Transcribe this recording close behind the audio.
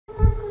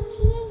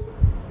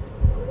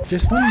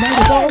Just one bite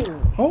is all.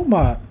 Oh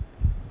my.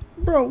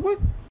 Bro, what?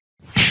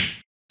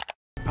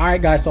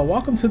 Alright guys, so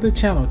welcome to the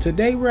channel.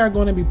 Today we are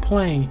going to be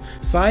playing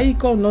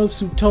Saiko no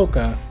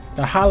Sutoka,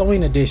 the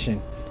Halloween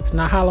edition. It's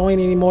not Halloween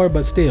anymore,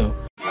 but still.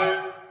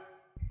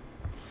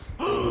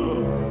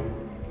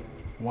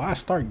 Why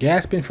start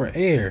gasping for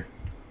air?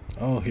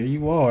 Oh, here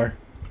you are.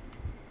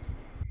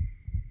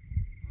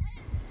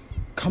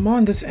 Come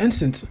on, this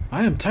instance.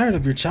 I am tired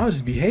of your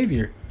childish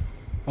behavior.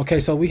 Okay,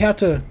 so we have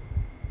to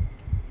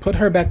put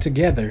her back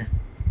together,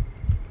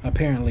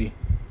 apparently.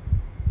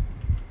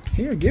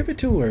 Here, give it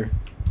to her.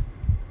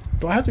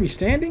 Do I have to be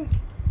standing?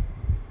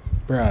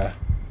 Bruh,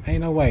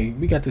 ain't no way.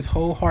 We got this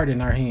whole heart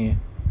in our hand.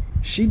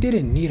 She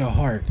didn't need a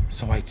heart,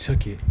 so I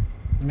took it.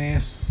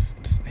 Man,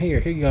 here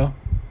you go.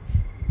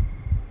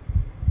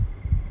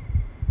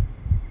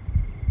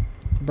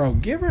 Bro,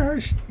 give her.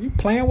 You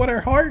playing with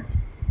her heart?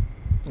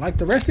 Like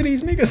the rest of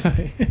these niggas?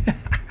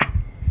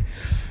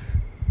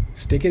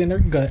 Stick it in her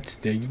guts.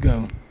 There you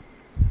go.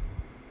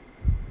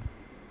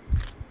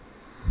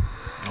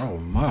 Oh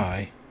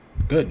my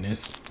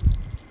goodness.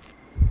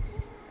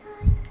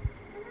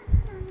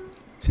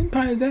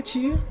 Senpai, is that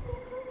you?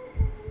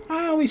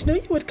 I always knew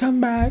you would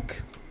come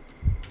back.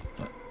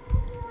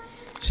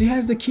 She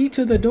has the key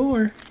to the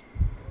door.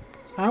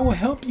 I will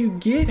help you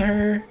get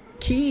her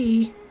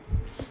key.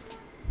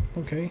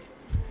 Okay.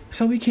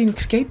 So we can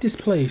escape this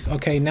place.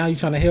 Okay, now you're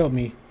trying to help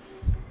me.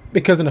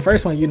 Because in the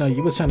first one, you know,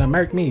 you was trying to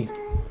murk me.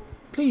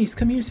 Please,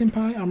 come here,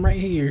 Senpai. I'm right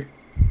here.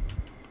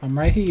 I'm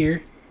right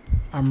here.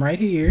 I'm right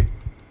here.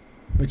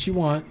 What you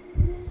want?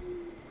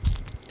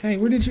 Hey,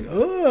 where did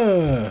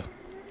you...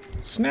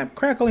 Snap,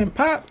 crackle, and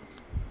pop.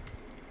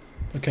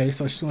 Okay,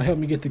 so she's gonna help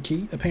me get the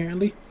key,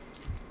 apparently.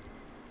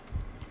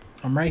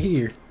 I'm right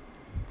here.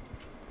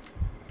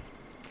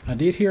 I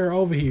did hear her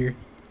over here.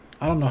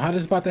 I don't know how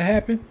this is about to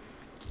happen,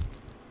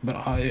 but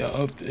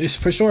it's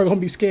for sure gonna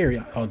be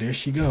scary. Oh, there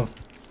she go.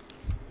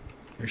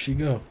 There she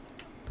go.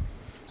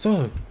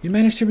 So, you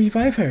managed to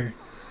revive her.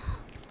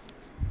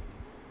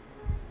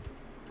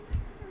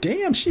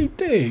 Damn, she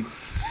thick.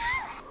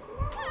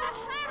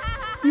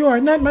 You are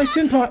not my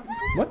senpai.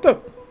 What the?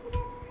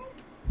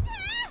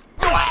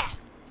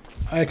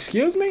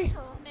 Excuse me?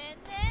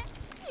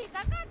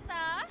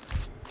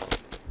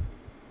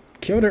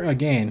 Killed her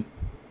again.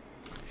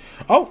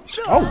 Oh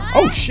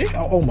shit.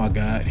 Oh my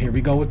god. Here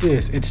we go with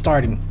this. It's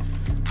starting.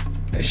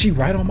 She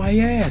right on my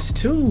ass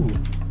too.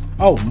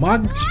 Oh my.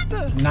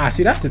 Nah,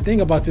 see, that's the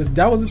thing about this.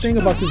 That was the thing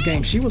about this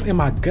game. She was in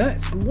my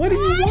guts. What do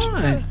you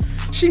want?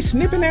 She's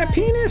snipping that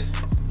penis?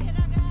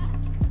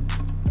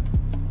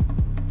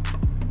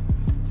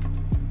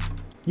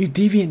 You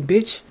deviant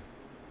bitch.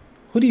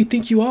 Who do you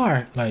think you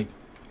are? Like,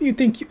 who do you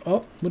think you...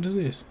 Oh, what is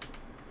this?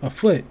 A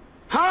foot.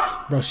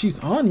 Huh? Bro, she's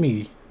on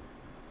me.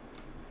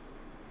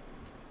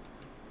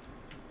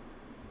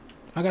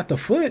 I got the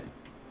foot.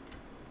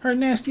 Her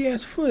nasty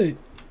ass foot.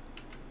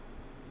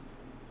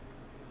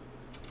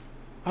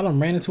 I done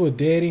ran into a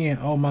dead end.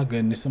 Oh my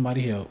goodness,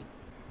 somebody help.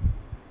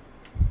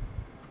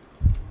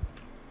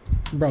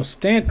 Bro,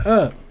 stand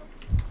up.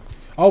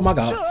 Oh my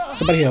god,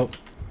 somebody help.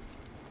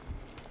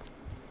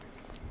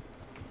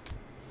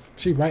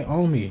 She right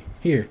on me.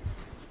 Here.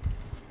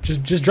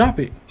 Just drop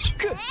it.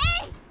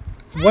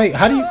 Wait,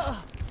 how do you...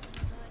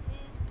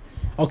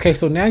 Okay,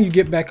 so now you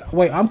get back...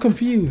 Wait, I'm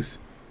confused.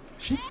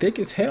 She thick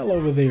as hell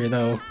over there,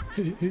 though.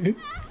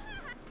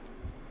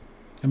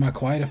 Am I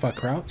quiet if I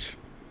crouch?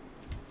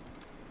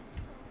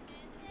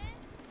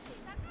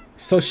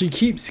 So she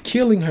keeps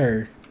killing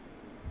her.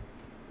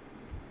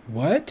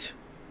 What?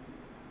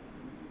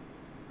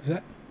 Is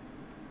that...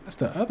 That's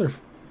the other...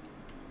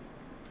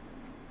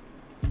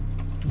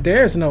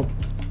 There's no...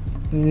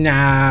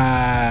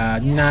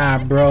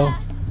 Nah, bro.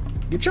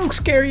 Get your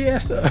scary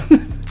ass up.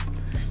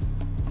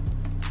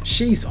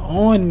 She's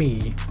on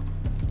me.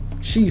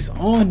 She's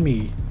on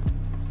me.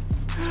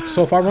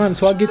 So if I run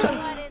until I get to...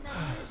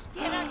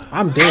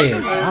 I'm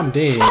dead. I'm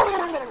dead.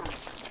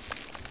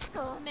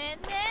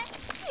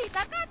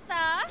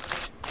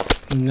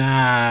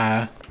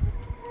 Nah.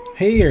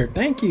 Here,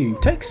 thank you.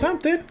 Take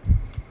something.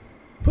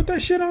 Put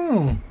that shit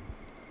on.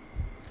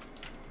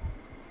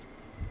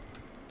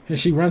 And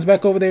she runs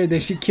back over there,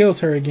 then she kills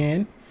her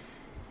again.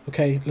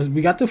 Okay,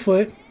 we got the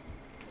foot.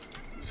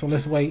 So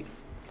let's wait.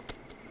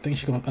 I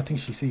think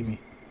she see me.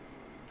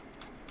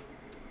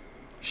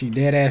 She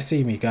dead ass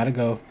see me. Gotta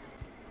go.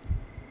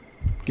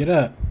 Get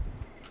up.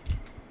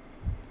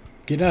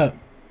 Get up.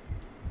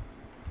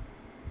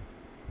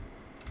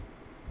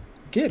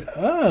 Get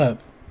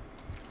up.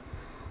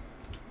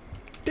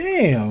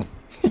 Damn.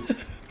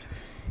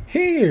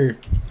 Here.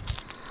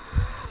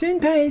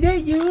 Senpai,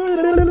 that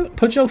you?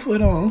 Put your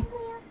foot on.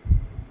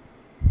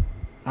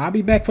 I'll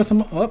be back for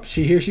some... Oh,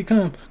 here she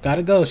come.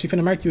 Gotta go. She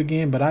finna mark you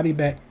again, but I'll be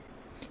back.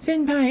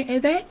 Senpai, is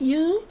that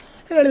you?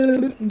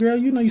 Girl,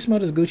 you know you smell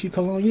this Gucci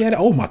cologne. Yeah.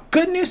 Oh my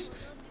goodness.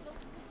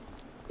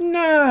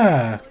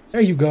 Nah.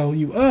 There you go.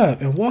 You up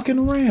and walking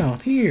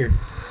around. Here.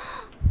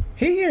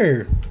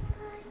 Here.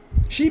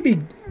 She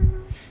be...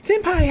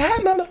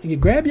 Senpai, you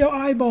grab your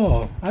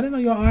eyeball. I didn't know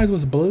your eyes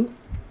was blue.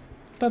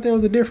 thought they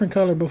was a different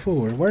color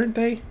before, weren't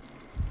they?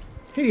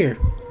 Here.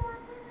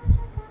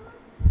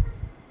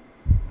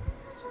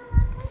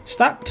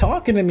 Stop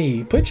talking to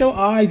me. Put your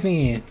eyes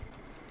in.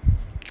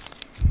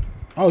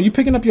 Oh, you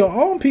picking up your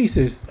own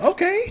pieces.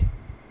 Okay.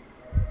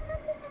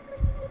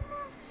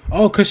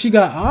 Oh, cause she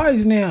got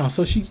eyes now.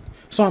 So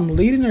I'm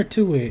leading her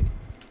to it.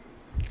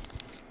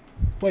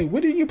 Wait,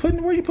 what are you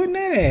putting? Where are you putting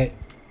that at?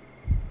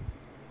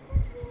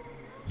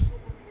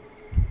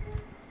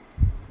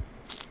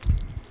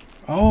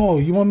 Oh,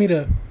 you want me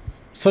to?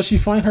 So she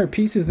find her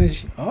pieces, then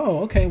she. Oh,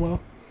 okay.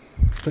 Well,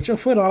 put your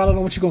foot on. I don't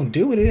know what you're gonna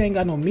do with it. It ain't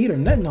got no meat or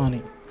nothing on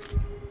it.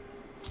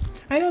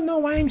 I don't know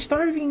why I'm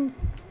starving.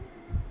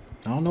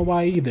 I don't know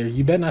why either.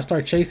 You better not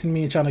start chasing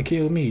me and trying to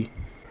kill me.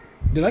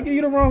 Did I give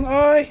you the wrong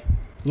eye?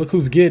 Look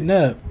who's getting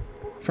up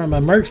from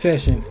a merc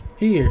session.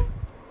 Here.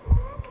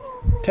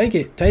 Take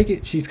it. Take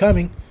it. She's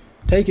coming.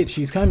 Take it.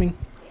 She's coming.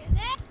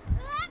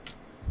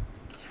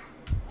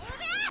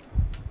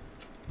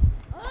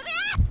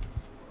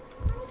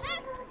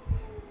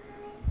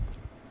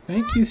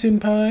 Thank you,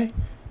 Senpai.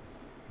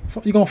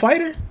 You gonna fight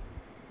her?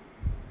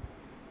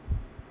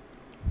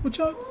 What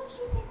y'all?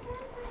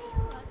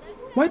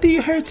 Why do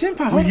you hurt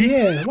Senpai? Oh,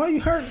 yeah. Why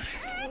you hurt?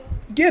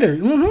 Get her.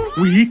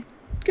 Mm-hmm.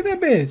 Get that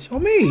bitch.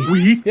 On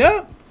me.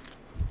 Yep.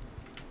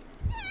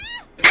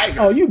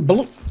 Oh, you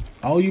blew.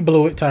 Oh, you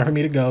blew it. Time for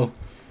me to go.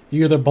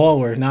 You're the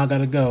blower. Now I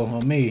gotta go.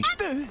 On me.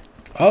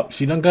 Oh,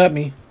 she done got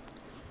me.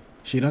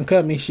 She done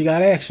cut me. She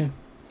got action.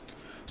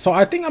 So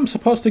I think I'm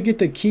supposed to get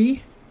the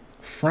key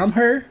from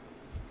her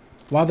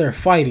while they're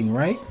fighting,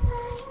 right?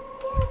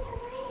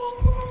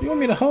 You want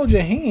me to hold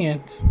your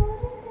hands?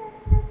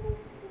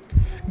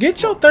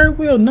 Get your third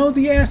wheel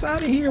nosy ass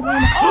out of here.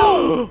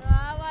 Oh!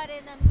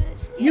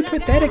 You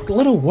pathetic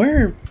little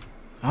worm.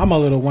 I'm a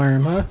little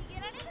worm, huh?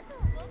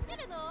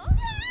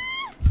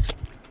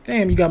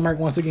 Damn, you got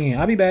marked once again.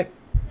 I'll be back.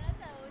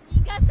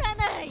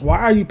 Why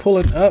are you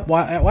pulling up?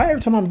 Why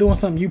every time I'm doing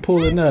something, you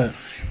pulling up?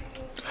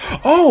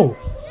 Oh!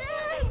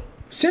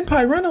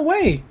 Senpai, run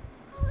away.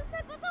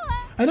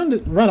 I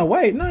don't run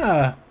away.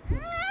 Nah.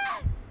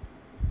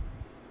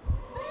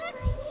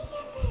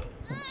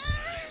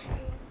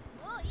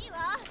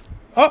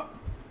 Oh!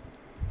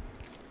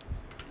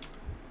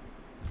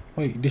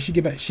 Wait, did she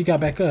get back? She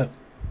got back up.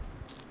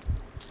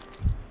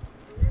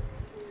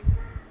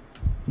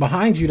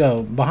 Behind you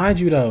though. Behind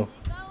you though.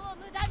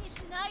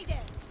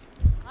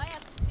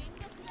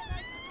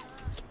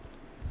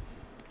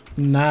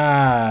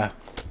 Nah.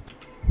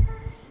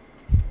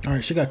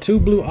 Alright, she got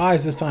 2 blue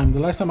eyes this time. The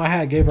last time I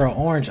had gave her an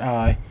orange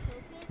eye.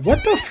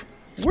 What the f—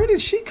 where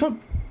did she come?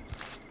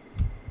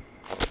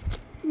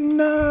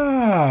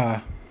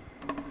 Nah.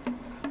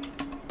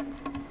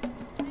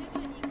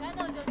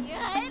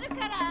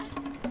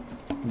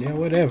 Yeah,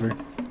 whatever.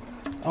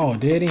 Oh,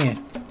 dead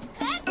end.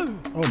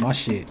 Oh, my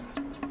shit.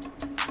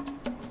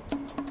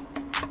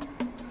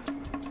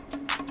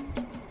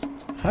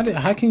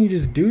 How can you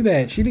just do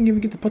that? She didn't even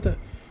get to put the—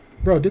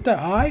 bro, did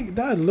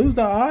I lose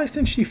the eye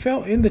since she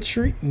fell in the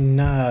tree?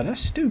 Nah,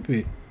 that's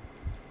stupid.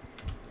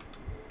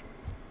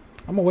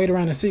 I'm gonna wait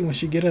around and see when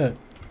she get up.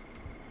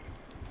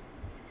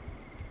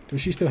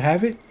 Does she still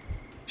have it?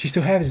 She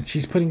still has it.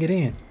 She's putting it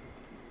in.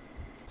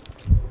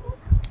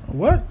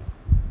 What?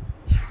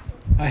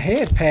 A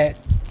head pat.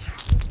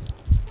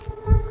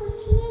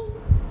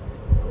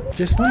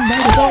 Just one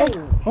bite is all.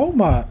 Oh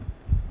my.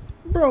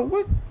 Bro,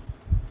 what?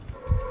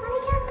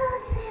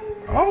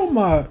 Oh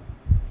my.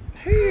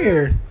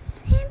 Here.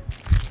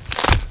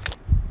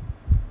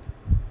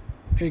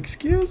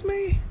 Excuse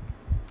me?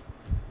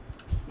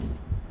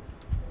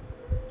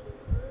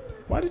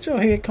 Why did your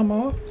head come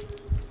off?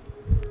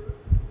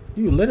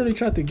 You literally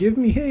tried to give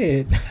me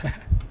head.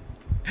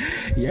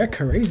 You're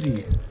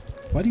crazy.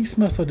 Why do you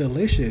smell so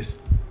delicious?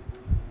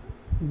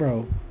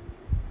 Bro.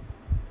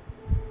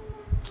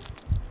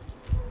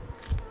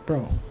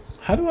 Bro,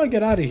 how do I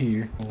get out of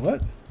here?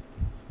 What?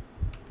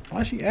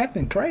 Why is she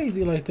acting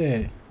crazy like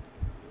that?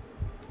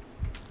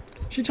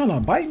 She trying to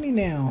bite me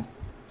now.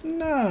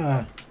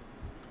 Nah.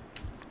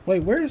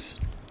 Wait, where's...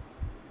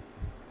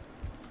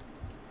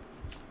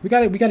 We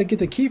gotta get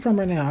the key from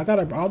her now. I got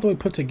her all the way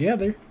put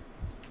together.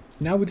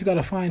 Now we just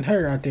gotta find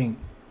her, I think.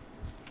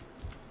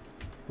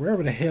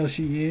 Wherever the hell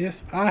she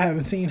is. I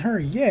haven't seen her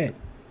yet.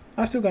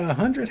 I still got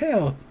 100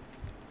 health.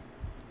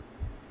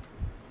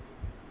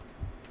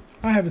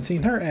 I haven't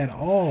seen her at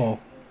all.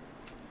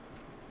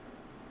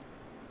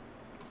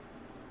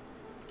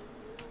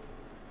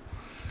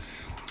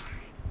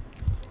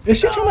 Is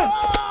she trying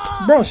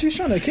to... Bro, she's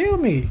trying to kill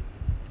me.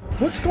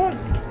 What's going...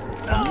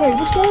 Wait,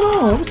 what's going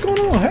on? What's going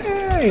on?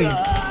 Hey!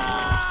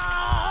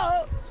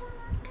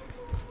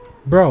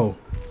 Bro,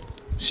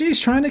 she's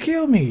trying to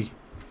kill me.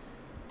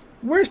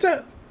 Where's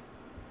that?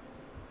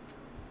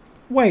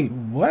 Wait,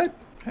 what?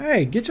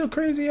 Hey, get your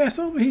crazy ass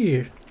over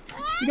here.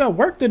 You got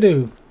work to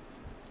do.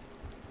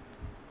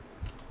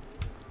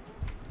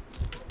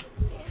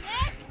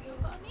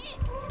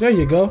 There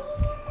you go.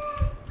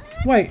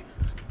 Wait,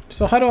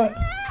 so how do I...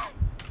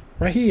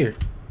 Right here.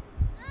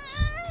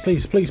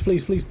 Please, please,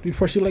 please, please,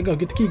 before she let go.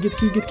 Get the key, get the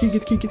key, get the key,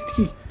 get the key, get the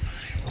key.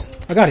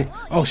 I got it.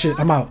 Oh shit,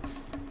 I'm out.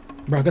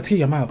 Bro, I got the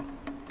key, I'm out.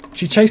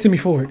 She chasing me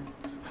for it.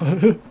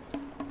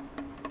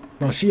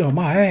 Bro, she on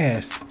my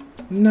ass.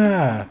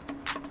 Nah.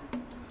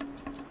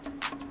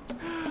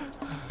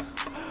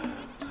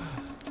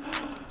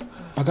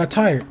 I got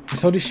tired. And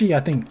so did she, I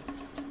think.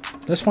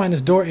 Let's find this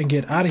door and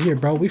get out of here,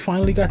 bro. We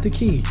finally got the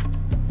key.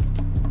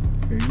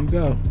 Here you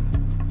go.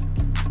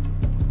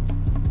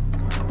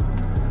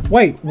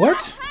 Wait,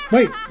 what?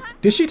 Wait,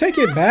 did she take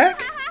it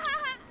back?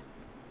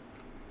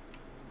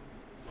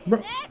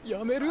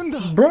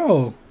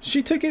 Bro,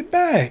 she took it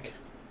back.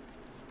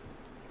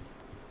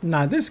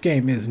 Nah, this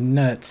game is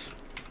nuts.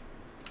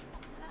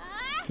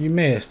 You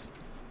missed.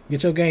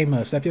 Get your game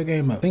up. Step your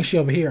game up. I think she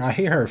over here. I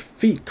hear her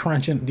feet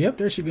crunching. Yep,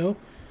 there she go.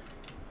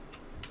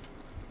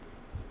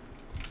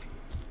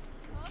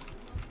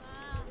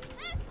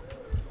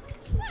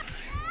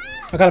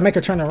 I gotta make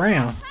her turn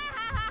around.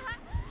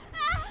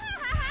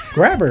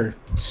 Grab her,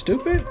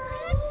 stupid.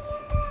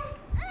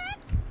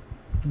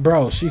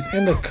 Bro, she's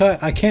in the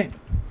cut. I can't.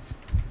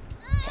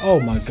 Oh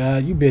my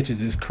god, you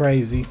bitches is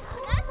crazy.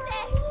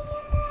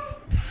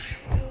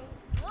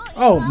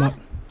 Oh my.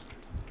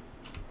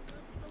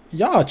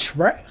 Y'all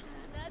trash.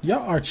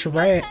 Y'all are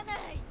trash.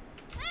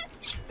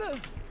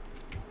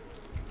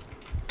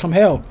 Come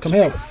help. Come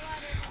help.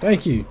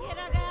 Thank you.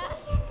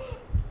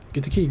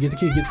 Get the key. Get the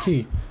key. Get the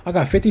key. I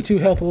got 52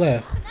 health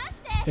left.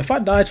 If I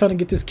die trying to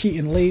get this key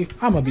and leave,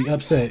 I'm gonna be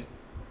upset.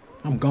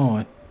 I'm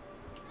gone.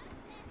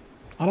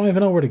 I don't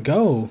even know where to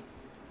go.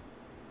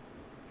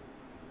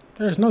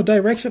 There's no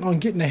direction on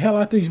getting the hell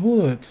out these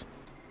woods.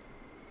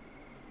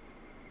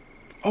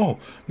 Oh,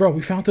 bro,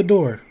 we found the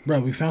door.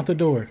 Bro, we found the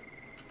door.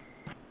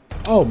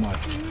 Oh my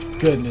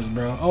goodness,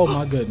 bro. Oh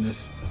my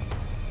goodness.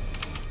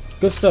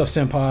 Good stuff,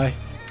 Senpai.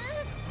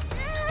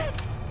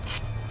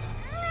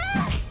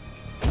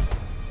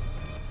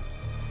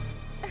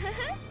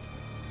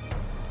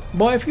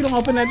 Boy, if you don't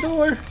open that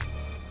door.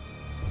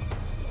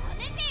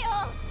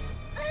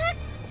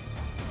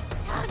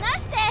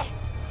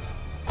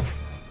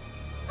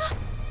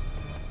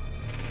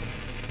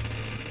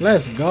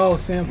 Let's go,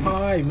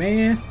 Senpai,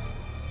 man.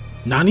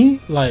 Nani?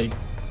 Like.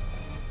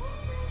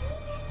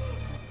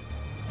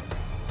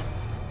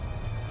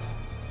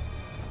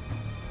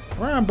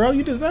 Run, bro.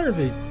 You deserve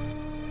it.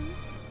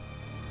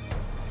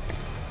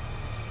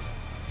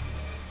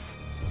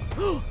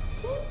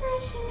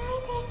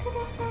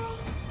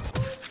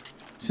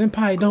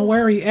 Senpai, don't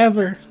worry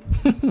ever.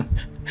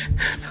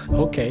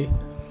 Okay.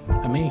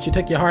 I mean, she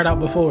took your heart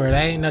out before.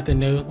 That ain't nothing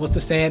new. What's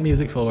the sad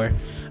music for?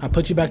 I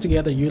put you back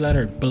together. You let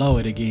her blow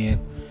it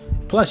again.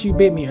 Plus, you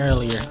bit me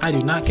earlier. I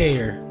do not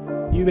care.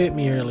 You bit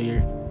me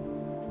earlier.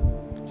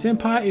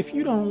 Senpai, if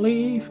you don't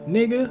leave,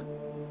 nigga,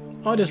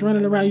 all this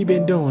running around you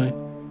been doing,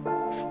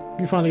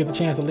 you finally get the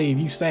chance to leave.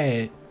 You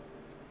sad.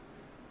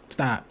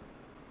 Stop.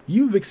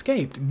 You've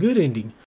escaped. Good ending.